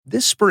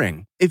This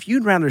spring, if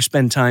you'd rather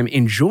spend time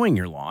enjoying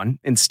your lawn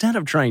instead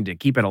of trying to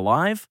keep it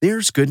alive,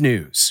 there's good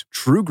news.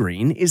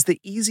 TruGreen is the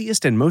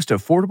easiest and most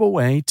affordable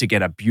way to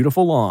get a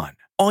beautiful lawn.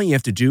 All you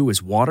have to do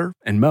is water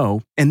and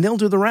mow, and they'll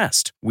do the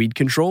rest. Weed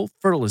control,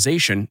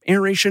 fertilization,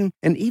 aeration,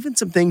 and even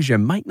some things you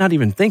might not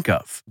even think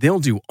of. They'll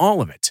do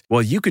all of it,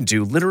 while you can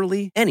do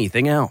literally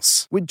anything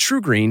else. With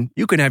TruGreen,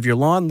 you can have your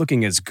lawn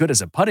looking as good as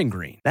a putting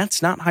green.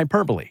 That's not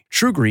hyperbole.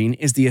 TruGreen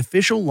is the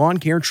official lawn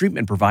care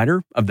treatment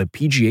provider of the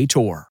PGA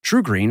Tour.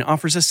 TruGreen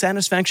offers a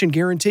satisfaction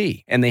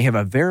guarantee, and they have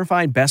a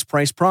verified best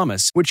price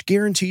promise, which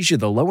guarantees you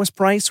the lowest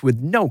price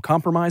with no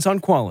compromise on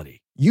quality.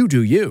 You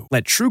do you.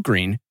 Let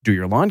TruGreen do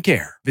your lawn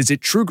care. Visit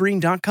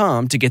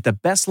TruGreen.com to get the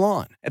best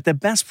lawn at the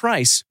best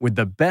price with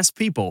the best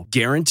people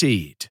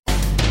guaranteed.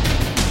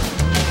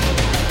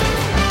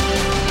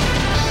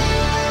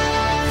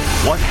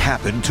 What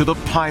happened to the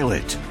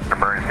pilot?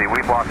 Emergency,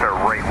 we've lost our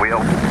right wheel.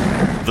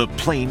 The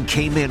plane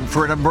came in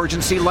for an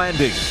emergency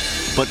landing,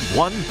 but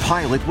one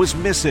pilot was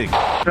missing.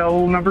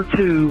 Hole number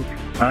 2,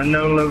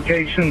 unknown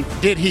location.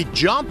 Did he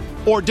jump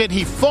or did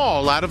he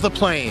fall out of the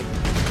plane?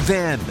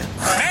 Then,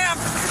 ma'am,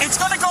 it's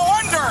gonna go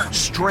under!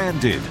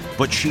 Stranded,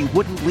 but she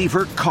wouldn't leave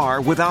her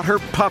car without her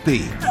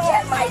puppy.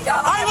 Get my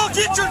dog! I will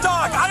get your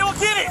dog! I will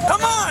get it!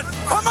 Come on!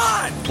 Come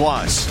on!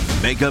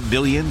 Plus, Mega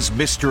Millions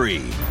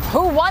mystery.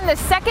 Who won the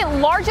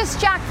second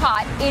largest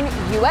jackpot in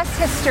U.S.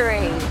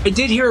 history? I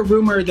did hear a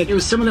rumor that it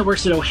was someone that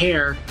works at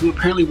O'Hare who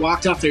apparently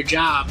walked off their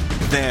job.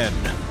 Then,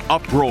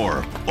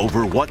 uproar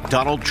over what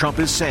Donald Trump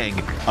is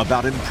saying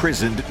about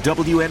imprisoned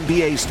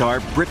WNBA star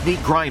Brittany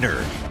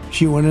Griner.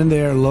 She went in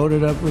there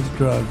loaded up with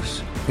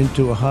drugs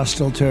into a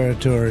hostile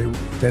territory.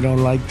 They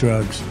don't like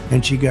drugs,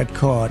 and she got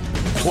caught.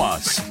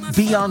 Plus,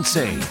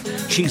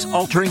 Beyonce. She's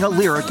altering a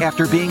lyric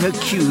after being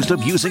accused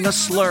of using a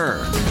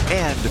slur.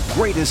 And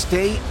greatest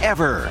day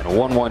ever. A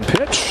 1-1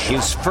 pitch.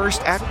 His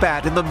first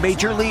at-bat in the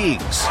major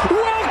leagues.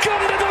 Welcome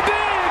to the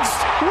bigs!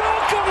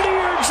 Welcome to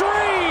your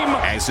dream!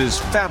 As his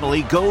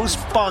family goes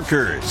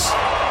bonkers.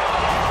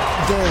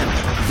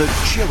 Then, the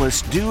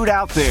chillest dude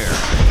out there.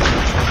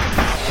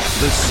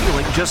 The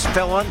ceiling just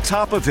fell on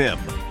top of him.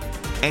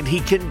 And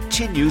he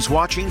continues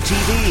watching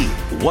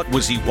TV. What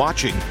was he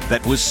watching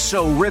that was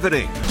so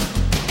riveting?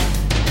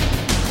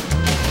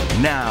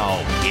 Now,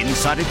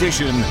 Inside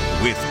Edition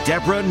with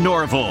Deborah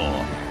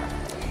Norville.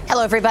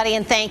 Hello, everybody,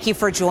 and thank you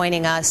for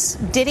joining us.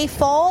 Did he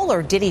fall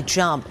or did he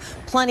jump?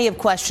 Plenty of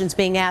questions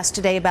being asked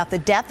today about the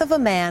death of a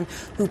man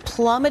who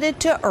plummeted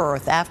to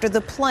earth after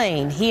the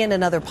plane he and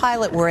another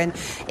pilot were in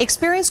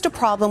experienced a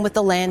problem with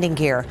the landing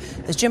gear.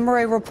 As Jim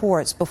Murray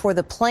reports, before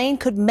the plane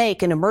could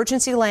make an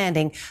emergency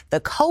landing, the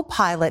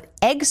co-pilot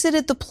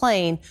exited the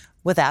plane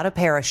without a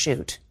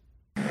parachute.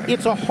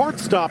 It's a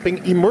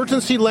heart-stopping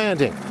emergency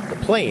landing. The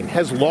plane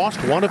has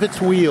lost one of its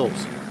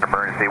wheels.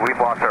 Emergency, we've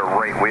lost our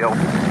right wheel.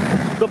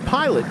 The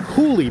pilot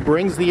coolly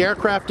brings the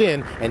aircraft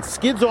in and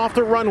skids off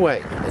the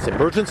runway as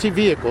emergency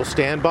vehicles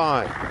stand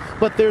by.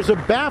 But there's a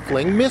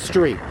baffling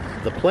mystery.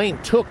 The plane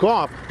took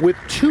off with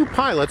 2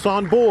 pilots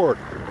on board.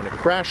 When it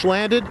crash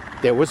landed,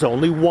 there was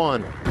only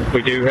one.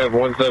 We do have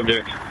one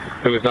subject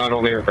who is not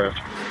on the aircraft.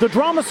 The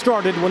drama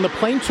started when the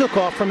plane took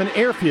off from an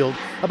airfield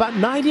about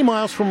 90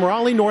 miles from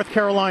Raleigh, North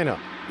Carolina.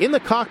 In the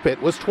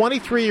cockpit was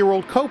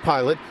 23-year-old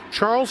co-pilot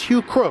Charles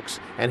Hugh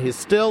Crooks and his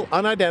still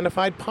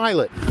unidentified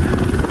pilot.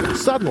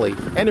 Suddenly,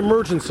 an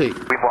emergency.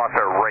 We've lost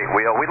our right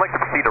wheel. We'd like to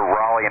proceed to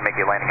Raleigh and make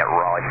a landing at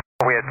Raleigh.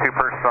 We have 2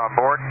 persons on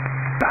board.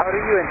 How do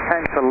you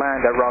intend to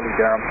land at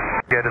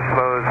Raleigh-Durham? Get as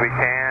slow as we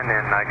can,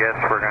 and I guess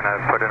we're going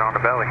to put it on the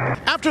belly.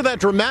 After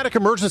that dramatic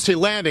emergency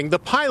landing, the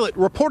pilot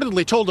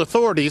reportedly told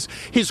authorities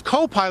his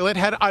co-pilot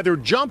had either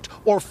jumped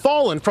or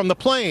fallen from the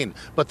plane.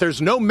 But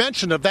there's no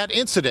mention of that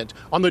incident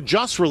on the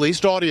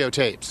just-released audio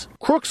tapes.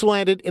 Crooks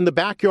landed in the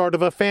backyard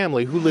of a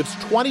family who lives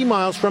 20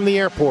 miles from the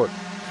airport.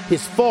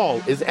 His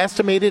fall is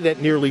estimated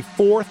at nearly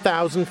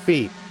 4,000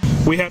 feet.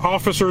 We had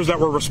officers that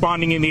were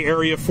responding in the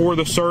area for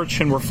the search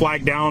and were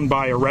flagged down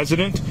by a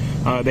resident.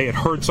 They had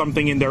heard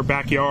something in their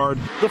backyard.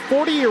 The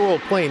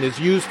 40-year-old plane is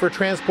used for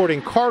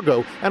transporting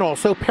cargo and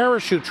also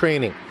parachute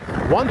training.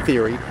 One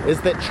theory is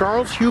that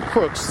Charles Hugh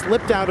Crooks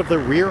slipped out of the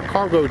rear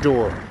cargo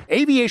door.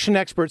 Aviation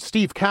expert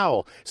Steve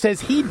Cowell says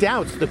he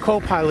doubts the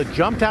co-pilot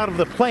jumped out of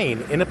the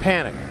plane in a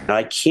panic.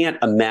 I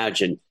can't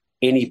imagine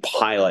any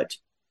pilot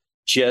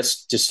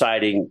just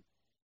deciding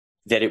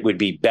that it would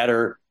be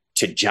better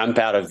to jump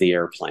out of the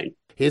airplane.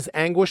 His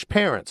anguished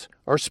parents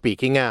are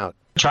speaking out.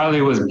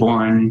 Charlie was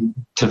born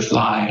to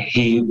fly.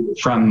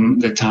 From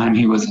the time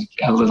he was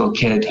a little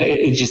kid,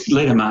 it just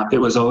lit him up. It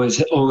was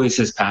always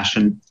his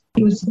passion.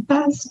 He was the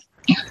best.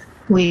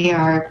 We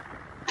are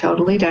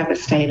totally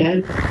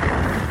devastated.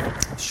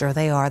 Sure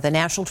they are. The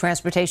National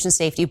Transportation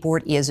Safety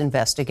Board is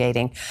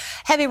investigating.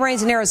 Heavy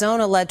rains in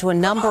Arizona led to a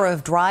number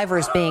of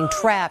drivers being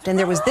trapped, and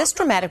there was this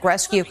dramatic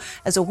rescue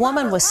as a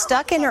woman was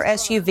stuck in her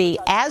SUV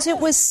as it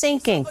was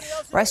sinking.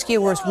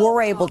 Rescuers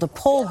were able to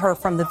pull her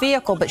from the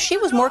vehicle, but she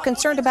was more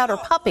concerned about her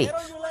puppy.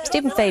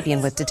 Stephen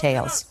Fabian with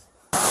details.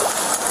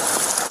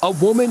 A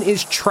woman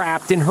is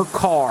trapped in her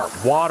car.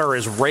 Water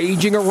is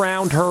raging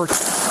around her.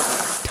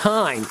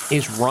 time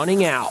is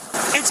running out.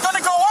 It's going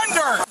to go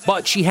under.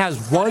 But she has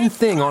one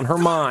thing on her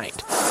mind.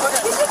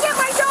 Did you get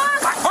my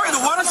dog? Hurry,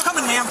 the water's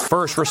coming, ma'am.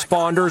 First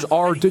responders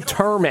are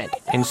determined,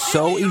 and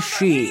so is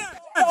she.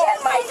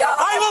 Get my dog.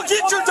 I will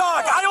get your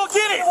dog. I will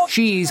get it.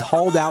 She's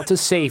hauled out to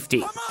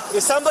safety.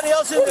 Is somebody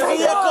else in the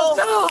vehicle?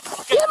 No.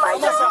 Get my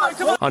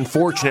dog.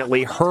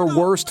 Unfortunately, her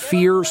worst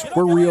fears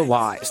were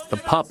realized. The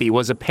puppy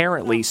was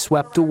apparently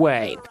swept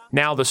away.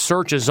 Now the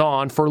search is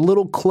on for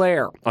little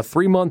Claire, a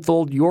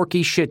 3-month-old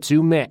Yorkie Shih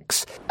Tzu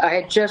mix. I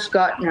had just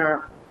gotten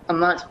her a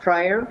month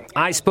prior.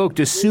 I spoke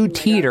to Sue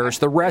Teeters,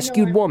 the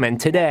rescued woman,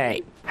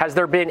 today. Has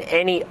there been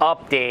any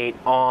update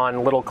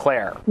on little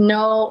Claire?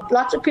 No,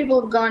 lots of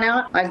people have gone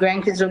out. My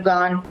grandkids have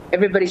gone.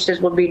 Everybody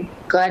says, we'll be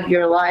glad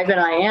you're alive, and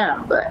I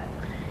am, but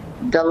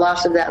the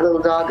loss of that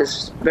little dog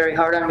is very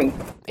hard on me.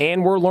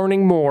 And we're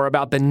learning more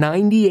about the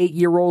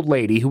 98-year-old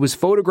lady who was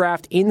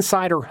photographed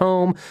inside her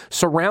home,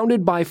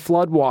 surrounded by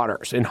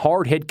floodwaters in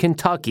hard-hit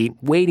Kentucky,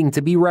 waiting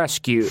to be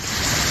rescued.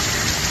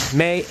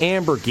 May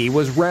Ambergy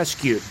was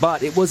rescued,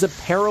 but it was a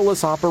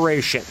perilous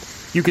operation.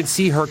 You can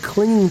see her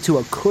clinging to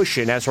a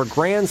cushion as her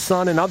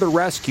grandson and other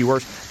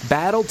rescuers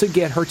battled to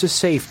get her to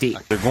safety.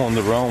 They're going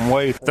the wrong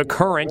way. The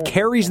current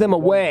carries them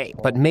away,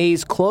 but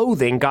May's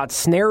clothing got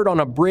snared on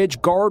a bridge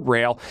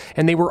guardrail,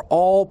 and they were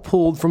all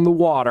pulled from the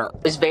water.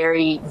 It was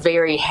very,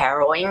 very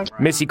harrowing.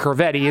 Missy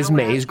Corvetti is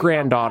May's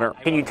granddaughter.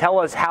 Can you tell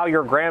us how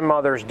your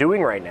grandmother's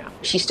doing right now?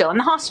 She's still in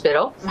the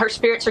hospital. Her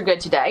spirits are good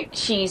today.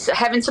 She's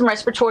having some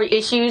respiratory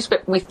issues,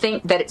 but we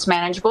think that it's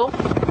manageable.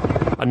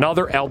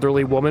 Another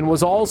elderly woman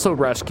was also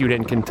rescued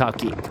in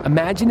Kentucky.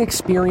 Imagine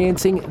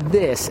experiencing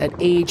this at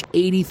age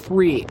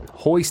 83,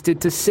 hoisted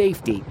to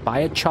safety by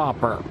a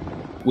chopper.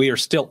 We are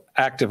still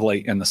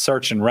actively in the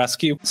search and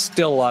rescue.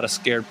 Still a lot of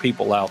scared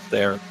people out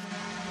there.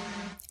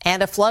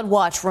 And a flood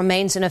watch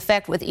remains in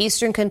effect, with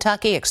eastern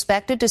Kentucky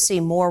expected to see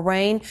more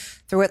rain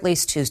through at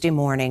least Tuesday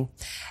morning.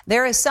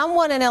 There is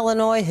someone in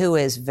Illinois who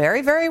is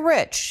very, very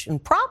rich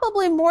and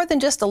probably more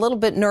than just a little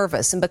bit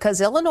nervous. And because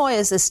Illinois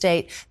is a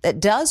state that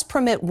does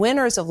permit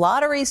winners of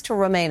lotteries to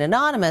remain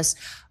anonymous,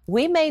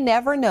 we may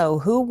never know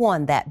who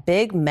won that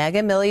big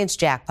Mega Millions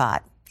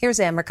jackpot. Here's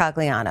Ann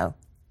Mercogliano.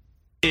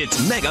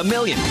 It's Mega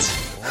Millions.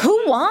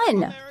 Who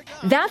won?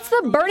 That's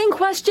the burning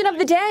question of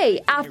the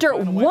day after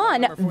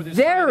one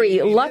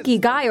very lucky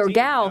guy or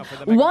gal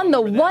won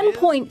the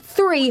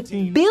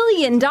 $1.3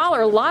 billion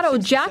lotto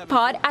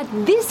jackpot at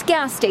this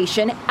gas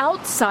station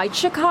outside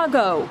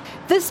Chicago.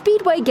 The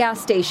Speedway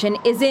gas station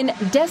is in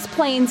Des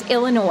Plaines,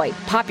 Illinois.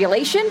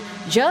 Population,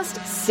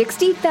 just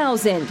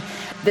 60,000.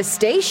 The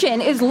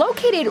station is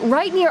located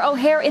right near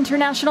O'Hare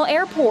International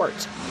Airport.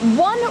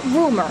 One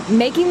rumor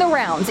making the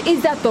rounds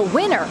is that the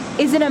winner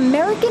is an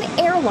American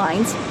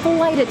Airlines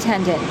flight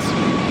attendant.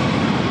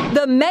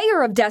 The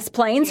mayor of Des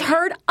Plaines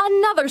heard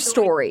another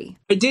story.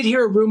 I did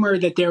hear a rumor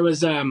that there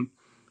was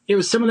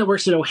someone that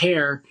works at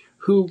O'Hare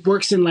who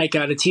works in like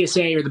the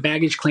TSA or the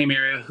baggage claim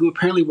area who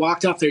apparently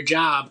walked off their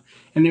job,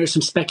 and there was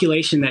some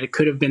speculation that it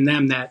could have been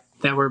them that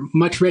were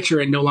much richer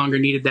and no longer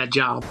needed that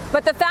job.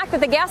 But the fact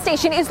that the gas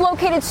station is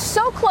located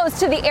so close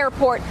to the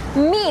airport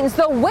means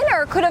the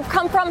winner could have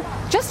come from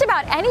just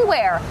about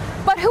anywhere.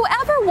 But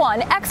whoever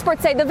won,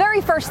 experts say the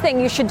very first thing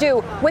you should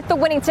do with the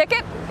winning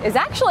ticket is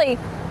actually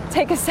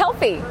take a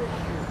selfie.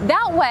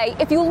 That way,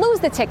 if you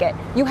lose the ticket,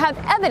 you have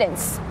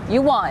evidence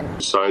you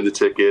won. Sign the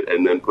ticket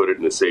and then put it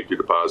in a safety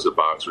deposit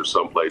box or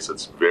someplace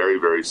that's very,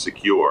 very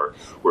secure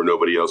where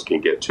nobody else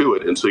can get to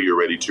it until you're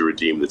ready to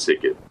redeem the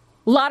ticket.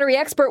 Lottery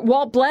expert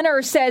Walt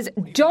Blenner says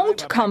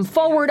don't come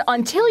forward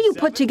until you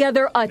put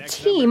together a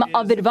team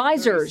of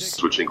advisors,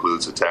 which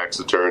includes a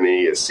tax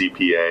attorney, a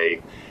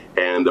CPA,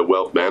 and a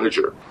wealth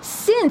manager.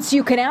 Since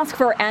you can ask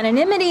for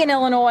anonymity in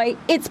Illinois,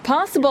 it's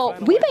possible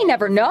we may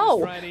never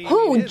know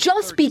who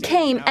just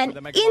became an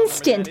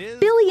instant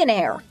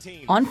billionaire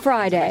on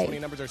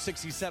Friday.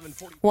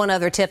 One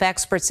other tip,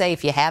 experts say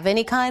if you have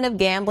any kind of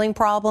gambling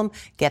problem,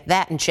 get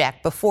that in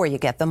check before you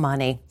get the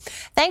money.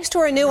 Thanks to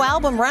her new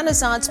album,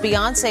 Renaissance,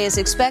 Beyonce is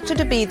expected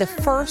to be the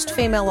first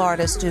female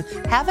artist to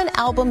have an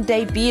album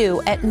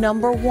debut at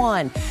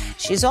 #1.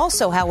 She's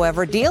also,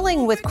 however,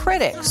 dealing with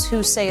critics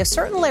who say a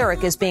certain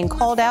lyric is being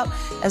called out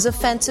as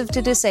offensive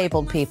to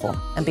disabled people.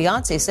 And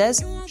Beyonce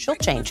says she'll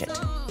change it.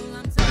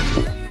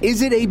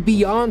 Is it a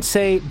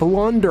Beyonce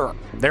blunder?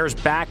 There's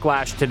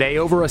backlash today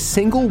over a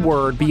single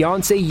word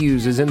Beyonce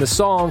uses in the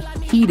song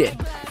Heated.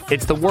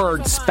 It's the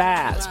word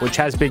spaz, which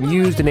has been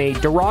used in a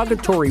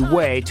derogatory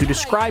way to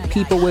describe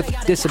people with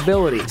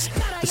disabilities,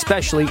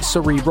 especially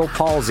cerebral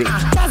palsy.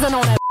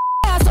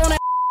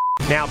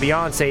 Now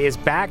Beyonce is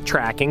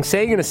backtracking,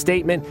 saying in a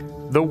statement,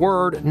 the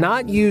word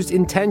not used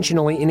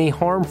intentionally in a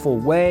harmful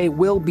way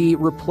will be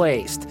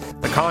replaced.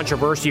 The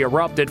controversy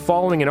erupted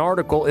following an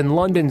article in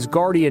London's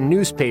Guardian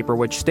newspaper,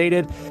 which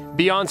stated,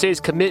 Beyonce's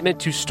commitment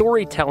to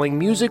storytelling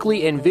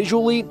musically and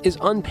visually is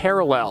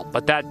unparalleled,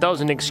 but that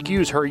doesn't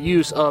excuse her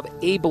use of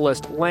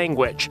ableist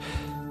language.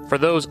 For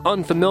those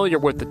unfamiliar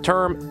with the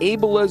term,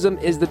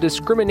 ableism is the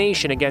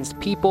discrimination against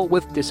people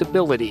with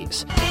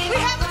disabilities. We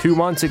have 2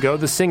 months ago,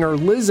 the singer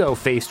Lizzo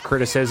faced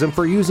criticism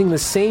for using the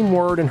same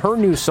word in her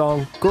new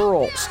song,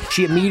 Girls.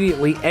 She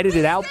immediately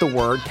edited out the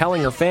word,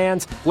 telling her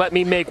fans, "Let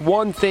me make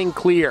one thing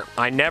clear.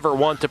 I never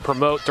want to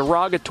promote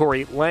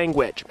derogatory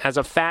language. As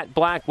a fat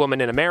black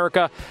woman in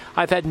America,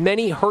 I've had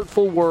many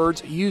hurtful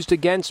words used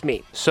against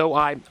me, so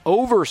I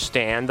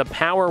overstand the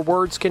power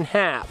words can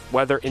have,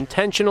 whether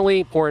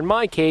intentionally or, in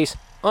my case,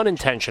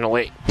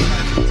 unintentionally."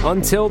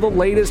 Until the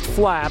latest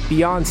flap,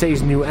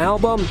 Beyoncé's new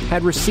album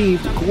had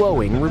received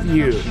glowing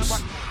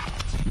reviews.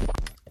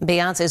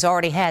 Beyoncé's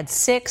already had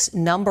 6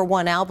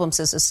 #1 albums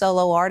as a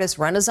solo artist.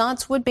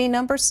 Renaissance would be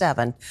number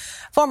 7.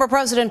 Former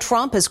President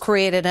Trump has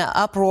created an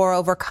uproar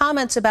over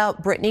comments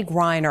about Brittany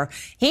Griner.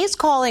 He's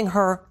calling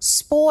her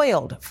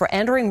spoiled for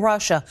entering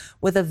Russia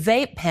with a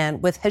vape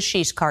pen with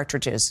hashish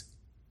cartridges.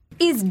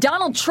 Is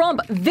Donald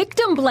Trump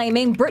victim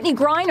blaming Brittany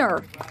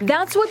Griner?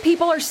 That's what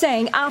people are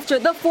saying after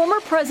the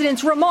former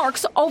president's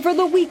remarks over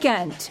the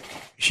weekend.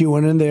 She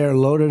went in there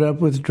loaded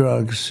up with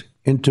drugs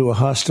into a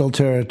hostile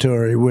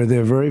territory where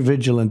they're very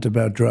vigilant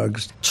about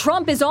drugs.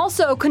 Trump is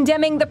also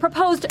condemning the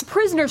proposed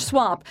prisoner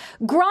swap.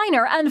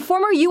 Griner and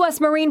former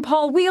U.S. Marine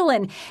Paul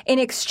Whelan in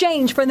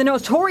exchange for the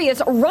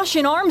notorious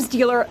Russian arms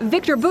dealer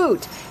Victor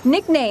Bout,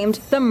 nicknamed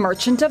the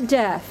Merchant of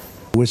Death.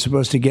 We're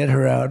supposed to get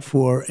her out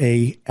for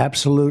a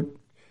absolute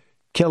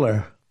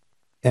killer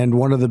and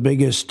one of the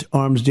biggest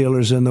arms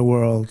dealers in the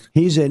world.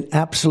 He's an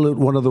absolute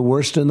one of the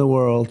worst in the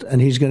world,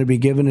 and he's going to be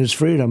given his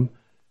freedom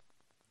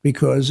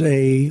because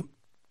a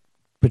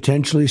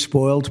potentially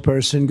spoiled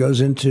person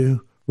goes into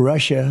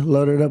Russia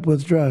loaded up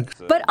with drugs.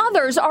 But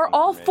others are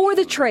all for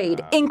the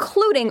trade,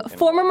 including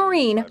former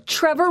Marine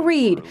Trevor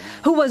Reed,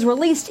 who was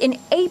released in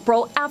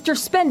April after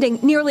spending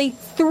nearly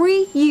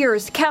 3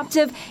 years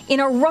captive in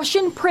a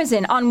Russian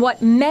prison on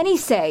what many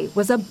say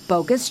was a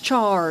bogus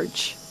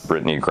charge.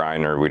 Brittany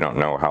Griner, we don't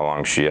know how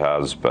long she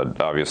has, but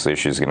obviously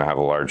she's going to have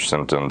a large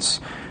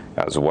sentence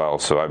as well.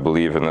 So I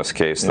believe in this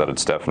case that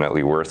it's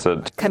definitely worth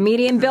it.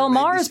 Comedian Bill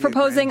Maher is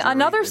proposing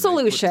another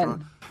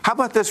solution. How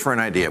about this for an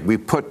idea? We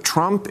put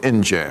Trump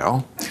in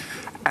jail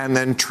and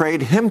then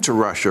trade him to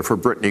Russia for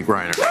Brittany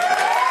Griner.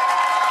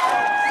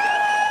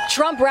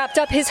 Trump wrapped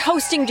up his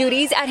hosting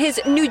duties at his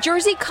New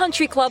Jersey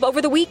country club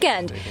over the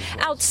weekend.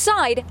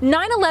 Outside,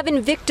 9/11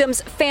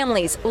 victims'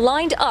 families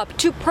lined up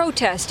to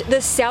protest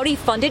the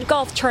Saudi-funded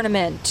golf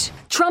tournament.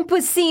 Trump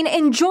was seen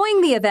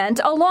enjoying the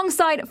event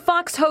alongside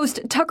Fox host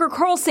Tucker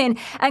Carlson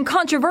and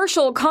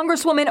controversial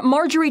Congresswoman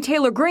Marjorie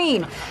Taylor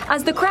Greene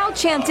as the crowd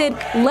chanted,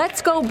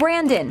 "Let's go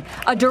Brandon,"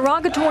 a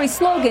derogatory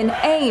slogan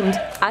aimed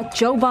at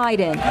Joe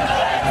Biden.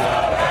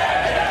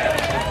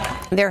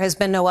 There has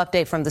been no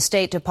update from the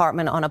State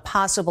Department on a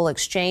possible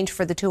exchange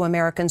for the 2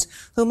 Americans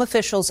whom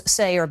officials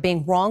say are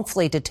being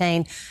wrongfully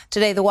detained.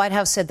 Today, the White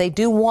House said they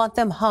do want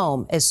them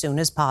home as soon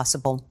as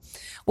possible.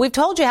 We've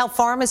told you how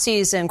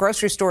pharmacies and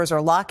grocery stores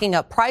are locking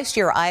up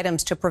pricier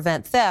items to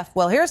prevent theft.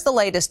 Well, here's the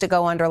latest to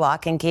go under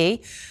lock and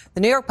key.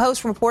 The New York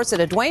Post reports that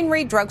a Duane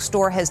Reade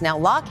drugstore has now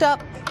locked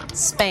up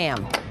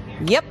Spam.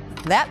 Yep.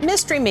 That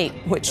mystery meat,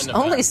 which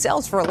only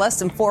sells for less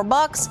than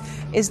 $4,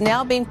 is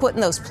now being put in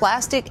those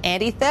plastic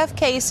anti-theft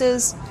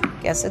cases.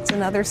 Guess it's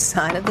another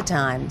sign of the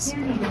times.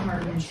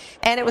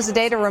 And it was a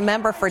day to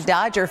remember for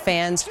Dodger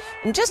fans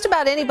and just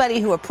about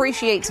anybody who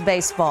appreciates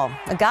baseball.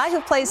 A guy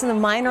who plays in the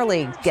minor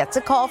league gets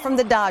a call from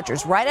the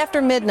Dodgers right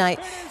after midnight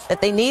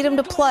that they need him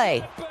to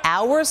play.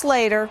 Hours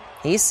later,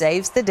 he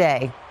saves the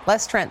day.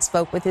 Les Trent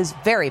spoke with his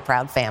very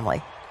proud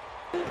family.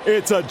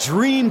 It's a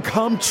dream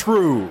come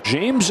true.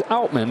 James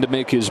Outman to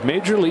make his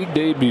major league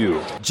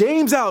debut.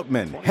 James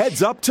Outman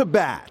heads up to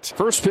bat.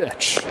 First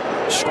pitch,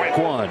 strike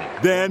one.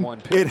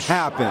 Then it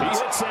happens.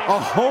 A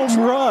home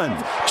run.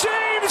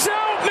 James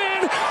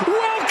Outman,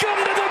 welcome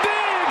to the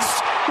bigs.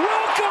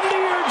 Welcome to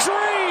your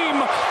dream.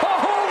 A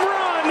home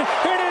run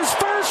in his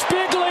first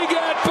big league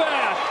at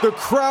bat. The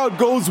crowd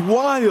goes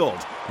wild,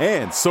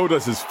 and so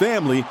does his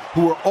family,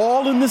 who are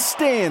all in the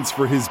stands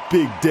for his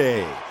big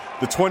day.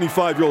 The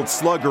 25-year-old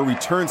slugger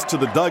returns to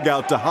the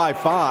dugout to high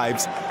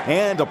fives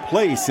and a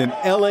place in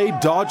L.A.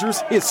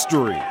 Dodgers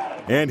history.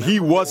 And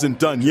he wasn't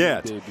done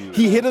yet.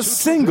 He hit a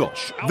single.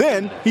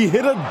 Then he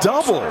hit a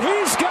double.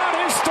 He's got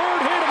his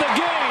third hit of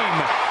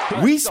the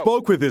game. We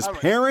spoke with his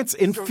parents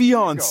and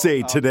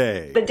fiancé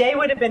today. The day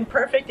would have been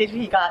perfect if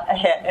he got a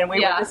hit, and we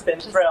would have just been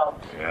thrilled.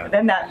 Yeah.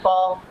 Then that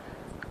ball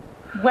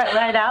went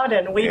right out,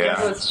 and we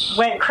just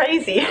went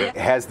crazy.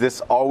 Has this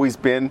always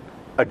been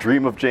a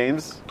dream of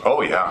James?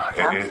 Oh, yeah.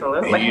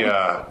 Absolutely.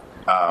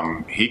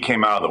 He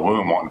came out of the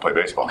womb wanting to play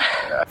baseball.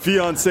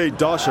 Fiancée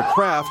Dasha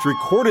Kraft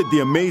recorded the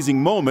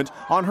amazing moment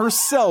on her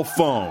cell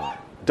phone.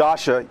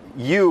 Dasha,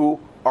 you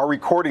are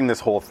recording this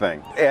whole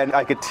thing. And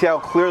I could tell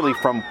clearly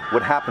from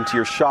what happened to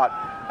your shot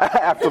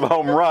after the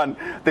home run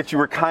that you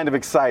were kind of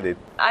excited.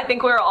 I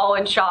think we were all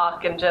in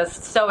shock and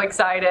just so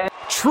excited.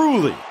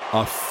 Truly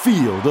a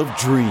field of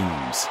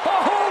dreams. A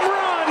home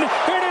run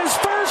in his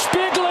first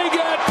big league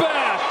at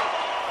bat.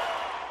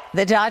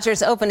 The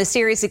Dodgers open a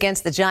series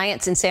against the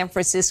Giants in San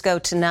Francisco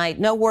tonight.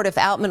 No word if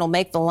Outman will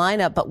make the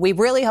lineup, but we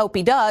really hope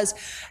he does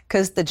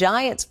because the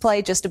Giants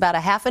play just about a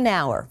half an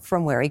hour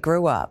from where he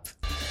grew up.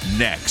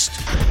 Next,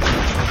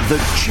 the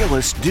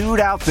chillest dude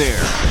out there.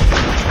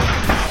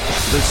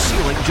 The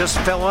ceiling just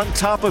fell on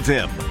top of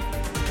him,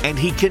 and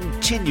he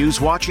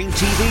continues watching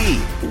TV.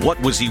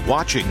 What was he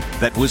watching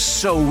that was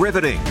so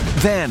riveting?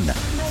 Then,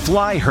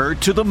 fly her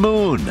to the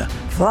moon.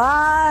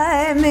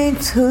 Fly me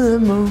to the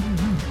moon.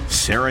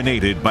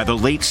 Serenaded by the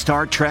late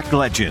Star Trek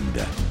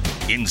legend.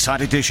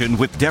 Inside Edition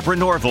with Deborah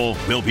Norville.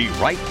 We'll be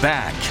right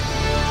back.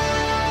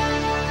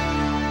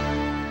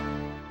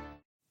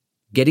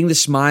 Getting the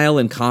smile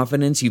and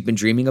confidence you've been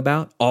dreaming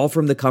about, all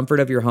from the comfort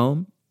of your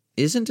home,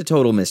 isn't a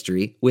total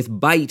mystery with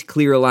Byte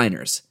clear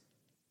aligners.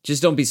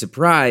 Just don't be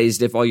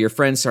surprised if all your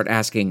friends start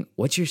asking,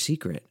 "What's your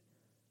secret?"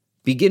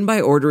 Begin by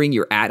ordering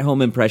your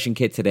at-home impression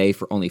kit today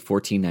for only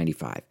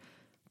 $14.95.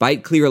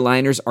 Byte clear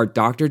aligners are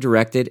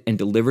doctor-directed and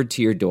delivered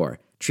to your door.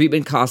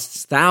 Treatment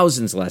costs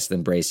thousands less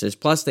than braces,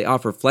 plus they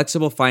offer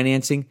flexible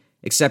financing,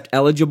 accept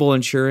eligible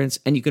insurance,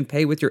 and you can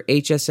pay with your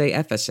HSA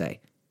FSA.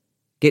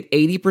 Get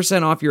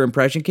 80% off your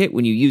impression kit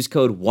when you use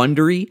code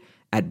WONDERY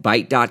at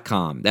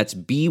Byte.com. That's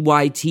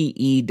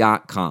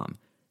BYTE.com.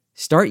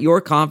 Start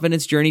your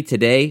confidence journey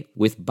today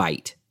with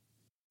Byte.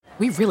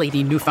 We really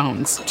need new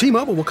phones.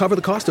 T-Mobile will cover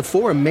the cost of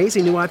 4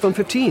 amazing new iPhone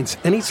 15s,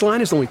 and each line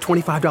is only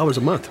 $25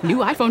 a month. New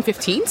iPhone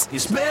 15s?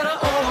 It's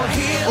better over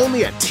here.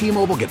 Only at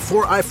T-Mobile, get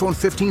 4 iPhone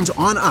 15s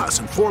on us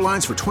and 4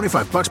 lines for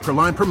 $25 per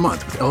line per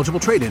month with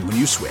eligible trade-in when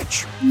you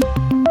switch.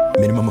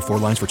 Minimum of 4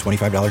 lines for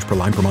 $25 per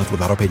line per month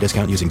with autopay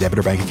discount using debit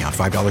or bank account.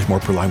 $5 more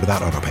per line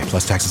without autopay,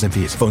 plus taxes and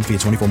fees. Phone fee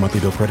at 24 monthly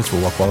bill credits for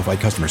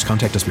well-qualified customers.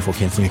 Contact us before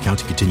canceling account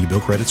to continue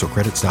bill credits or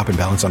credit stop and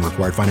balance on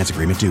required finance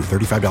agreement due.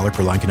 $35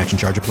 per line connection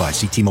charge applies.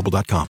 See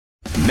T-Mobile.com.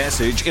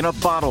 Message in a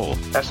bottle.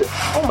 I said,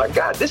 oh my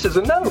God, this is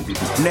another one.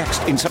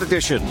 Next, Inside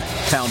Edition.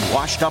 Found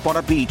washed up on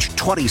a beach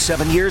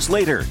 27 years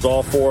later.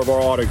 All 4 of our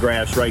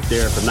autographs right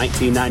there from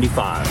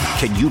 1995.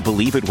 Can you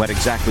believe it went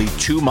exactly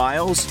 2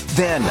 miles?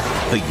 Then,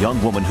 the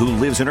young woman who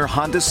lives in her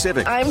Honda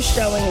Civic. I'm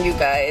showing you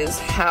guys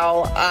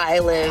how I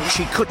live.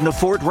 She couldn't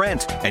afford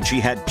rent, and she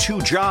had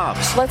 2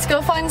 jobs. Let's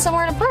go find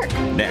somewhere to park.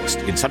 Next,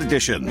 Inside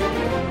Edition.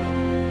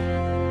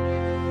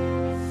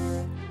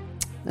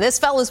 This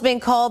fellow's being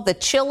called the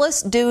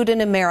chillest dude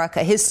in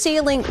America. His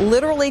ceiling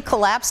literally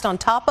collapsed on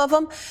top of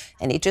him,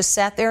 and he just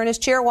sat there in his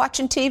chair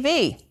watching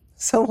TV.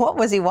 So what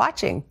was he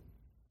watching?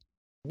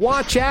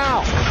 Watch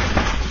out!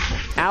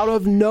 Out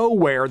of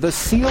nowhere, the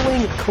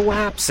ceiling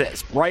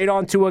collapses right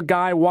onto a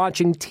guy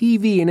watching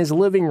TV in his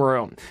living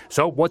room.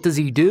 So what does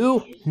he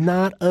do?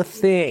 Not a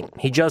thing.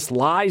 He just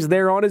lies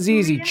there on his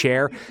easy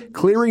chair,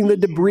 clearing the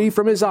debris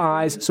from his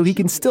eyes so he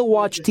can still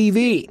watch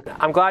TV.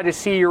 I'm glad to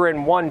see you're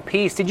in one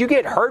piece. Did you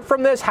get hurt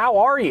from this? How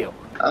are you?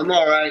 I'm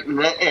all right,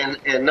 and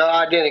no,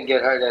 I didn't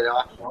get hurt at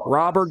all.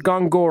 Robert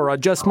Gongora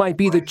just might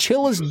be the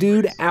chillest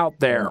dude out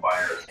there.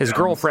 His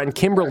girlfriend,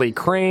 Kimberly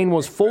Crane,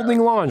 was folding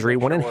laundry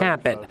when it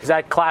happened. Is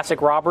that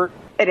classic Robert?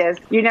 It is.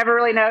 You never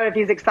really know if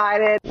he's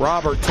excited.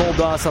 Robert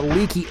told us a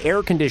leaky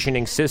air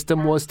conditioning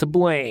system was to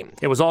blame.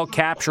 It was all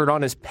captured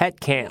on his pet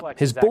cam.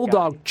 His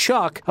bulldog,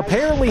 Chuck,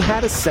 apparently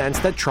had a sense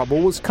that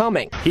trouble was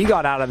coming. He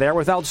got out of there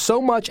without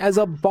so much as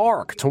a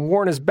bark to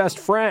warn his best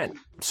friend.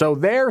 So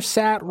there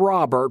sat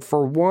Robert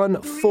for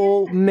 1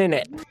 full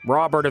minute.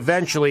 Robert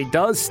eventually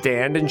does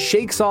stand and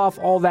shakes off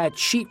all that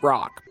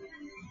sheetrock.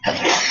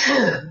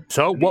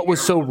 So what was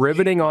so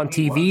riveting on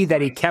TV that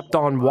he kept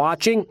on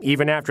watching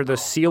even after the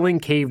ceiling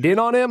caved in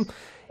on him?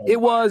 It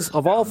was,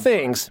 of all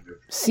things,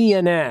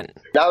 CNN.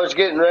 I was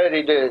getting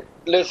ready to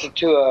listen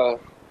to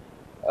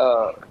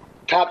a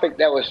topic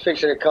that was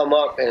fixing to come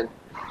up, and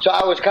so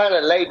I was kind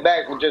of laid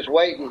back and just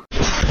waiting.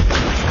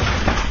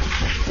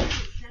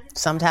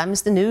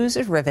 Sometimes the news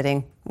is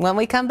riveting. When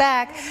we come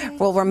back,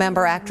 we'll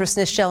remember actress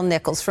Nichelle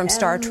Nichols from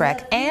Star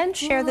Trek and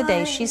share the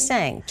day she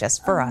sang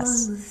just for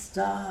us.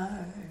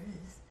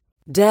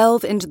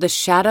 Delve into the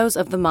shadows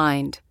of the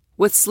mind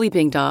with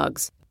Sleeping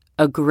Dogs,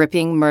 a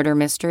gripping murder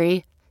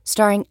mystery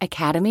starring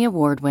Academy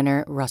Award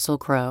winner Russell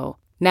Crowe.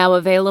 Now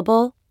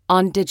available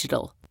on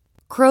digital.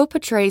 Crowe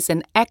portrays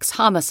an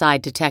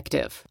ex-homicide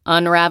detective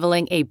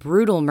unraveling a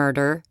brutal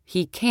murder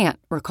he can't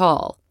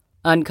recall.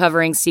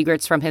 Uncovering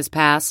secrets from his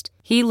past,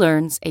 he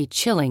learns a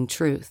chilling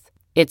truth.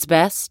 It's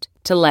best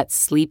to let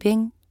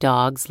sleeping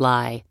dogs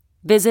lie.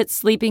 Visit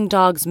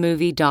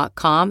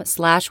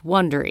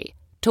sleepingdogsmovie.com/Wondery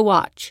to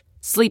watch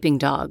Sleeping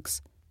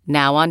Dogs,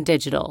 now on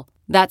digital.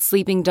 That's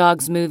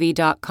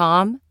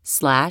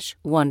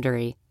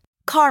sleepingdogsmovie.com/Wondery.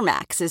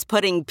 CarMax is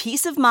putting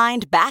peace of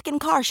mind back in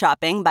car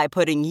shopping by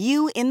putting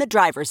you in the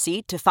driver's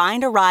seat to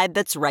find a ride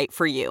that's right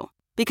for you.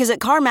 Because at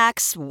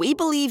CarMax, we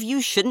believe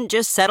you shouldn't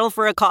just settle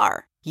for a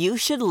car. You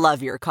should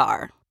love your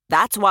car.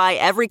 That's why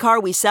every car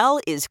we sell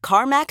is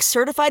CarMax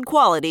certified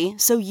quality,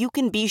 so you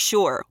can be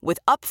sure with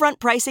upfront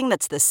pricing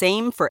that's the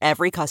same for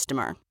every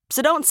customer.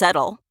 So don't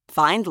settle.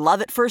 Find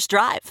love at first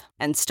drive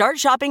and start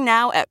shopping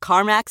now at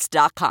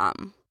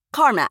CarMax.com.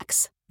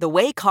 CarMax, the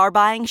way car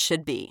buying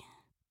should be.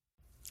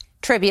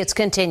 Tributes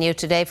continue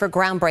today for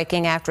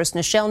groundbreaking actress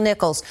Nichelle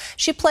Nichols.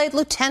 She played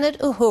Lieutenant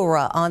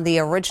Uhura on the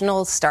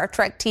original Star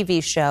Trek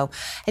TV show.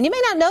 And you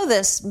may not know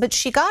this, but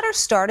she got her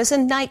start as a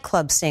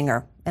nightclub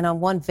singer. And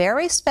on one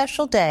very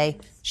special day,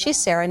 she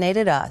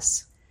serenaded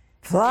us.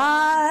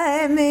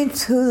 Fly me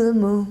to the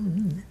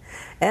moon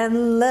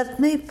and let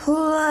me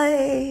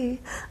play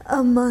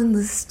among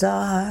the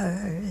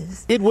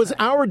stars. It was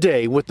our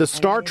day with the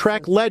Star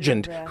Trek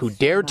legend who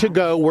dared to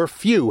go where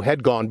few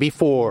had gone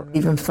before.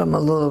 Even from a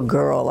little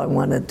girl, I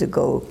wanted to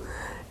go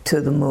to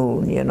the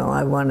moon, you know.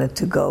 I wanted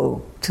to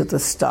go to the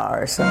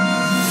stars.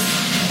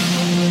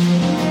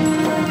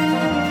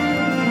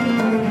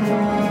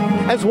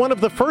 As one of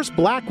the first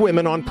black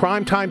women on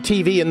primetime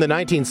TV in the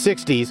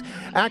 1960s,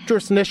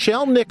 actress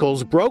Nichelle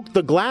Nichols broke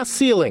the glass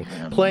ceiling,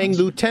 playing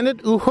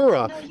Lieutenant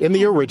Uhura in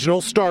the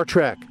original Star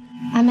Trek.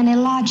 I'm an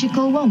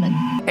illogical woman.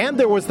 And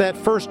there was that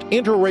first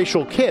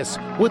interracial kiss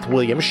with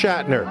William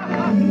Shatner.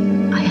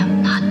 I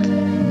am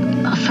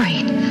not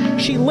afraid.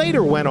 She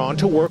later went on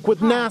to work with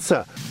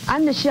NASA.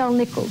 I'm Nichelle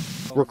Nichols.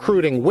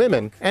 Recruiting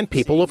women and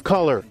people of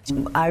color.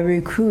 I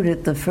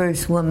recruited the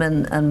first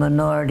women and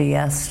minority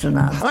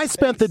astronauts. I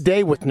spent the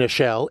day with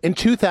Nichelle in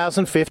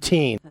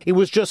 2015. It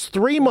was just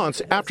 3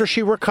 months after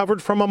she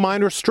recovered from a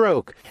minor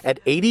stroke. At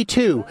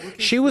 82,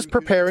 she was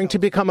preparing to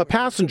become a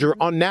passenger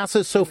on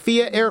NASA's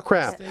Sophia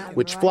aircraft,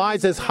 which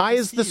flies as high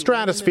as the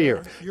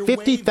stratosphere,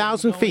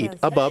 50,000 feet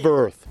above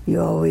Earth.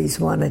 You always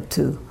wanted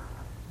to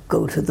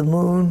go to the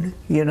moon,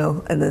 you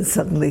know, and then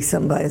suddenly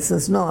somebody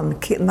says, no, I'm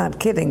not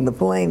kidding, the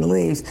plane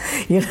leaves,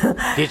 you know.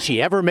 Did she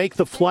ever make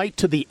the flight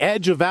to the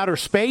edge of outer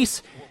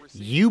space?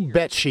 You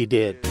bet she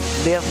did.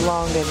 Live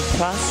long and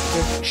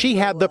prosper. She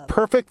had the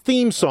perfect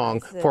theme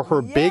song for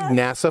her big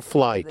NASA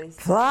flight.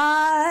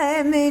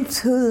 Fly me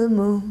to the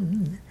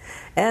moon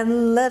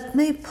and let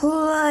me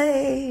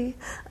play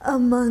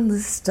among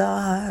the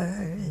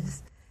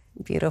stars.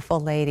 Beautiful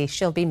lady.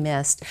 She'll be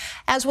missed.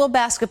 As will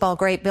basketball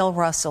great Bill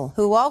Russell,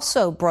 who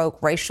also broke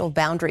racial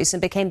boundaries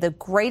and became the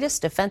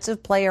greatest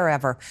defensive player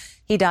ever.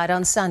 He died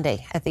on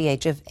Sunday at the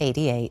age of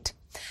 88.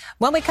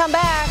 When we come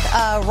back,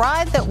 a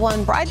ride that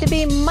one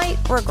bride-to-be might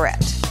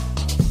regret.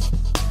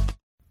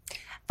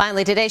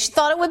 Finally today, she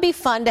thought it would be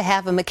fun to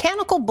have a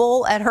mechanical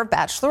bull at her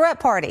bachelorette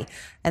party.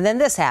 And then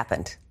this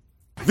happened.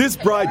 This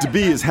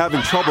bride-to-be is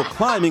having trouble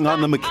climbing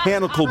on the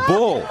mechanical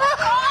bull.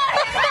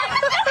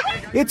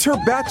 It's her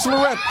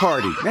bachelorette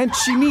party, and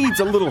she needs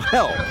a little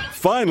help.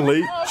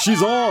 Finally,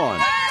 she's on.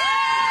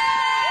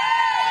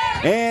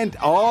 And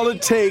all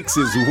it takes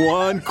is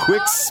one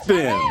quick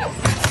spin.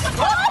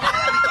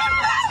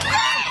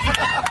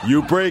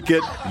 You break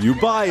it, you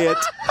buy it.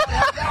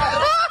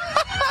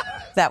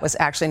 That was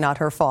actually not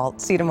her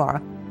fault. See you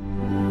tomorrow.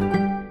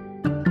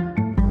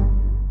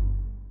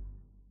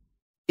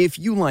 If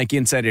you like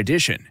Inside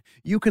Edition,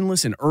 you can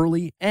listen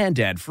early and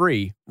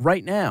ad-free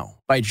right now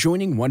by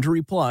joining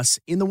Wondery Plus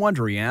in the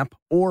Wondery app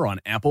or on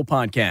Apple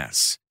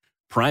Podcasts.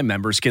 Prime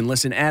members can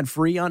listen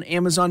ad-free on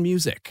Amazon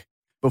Music.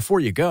 Before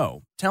you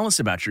go, tell us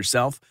about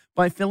yourself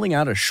by filling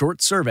out a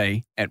short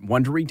survey at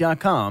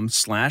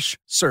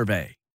Wondery.com/survey.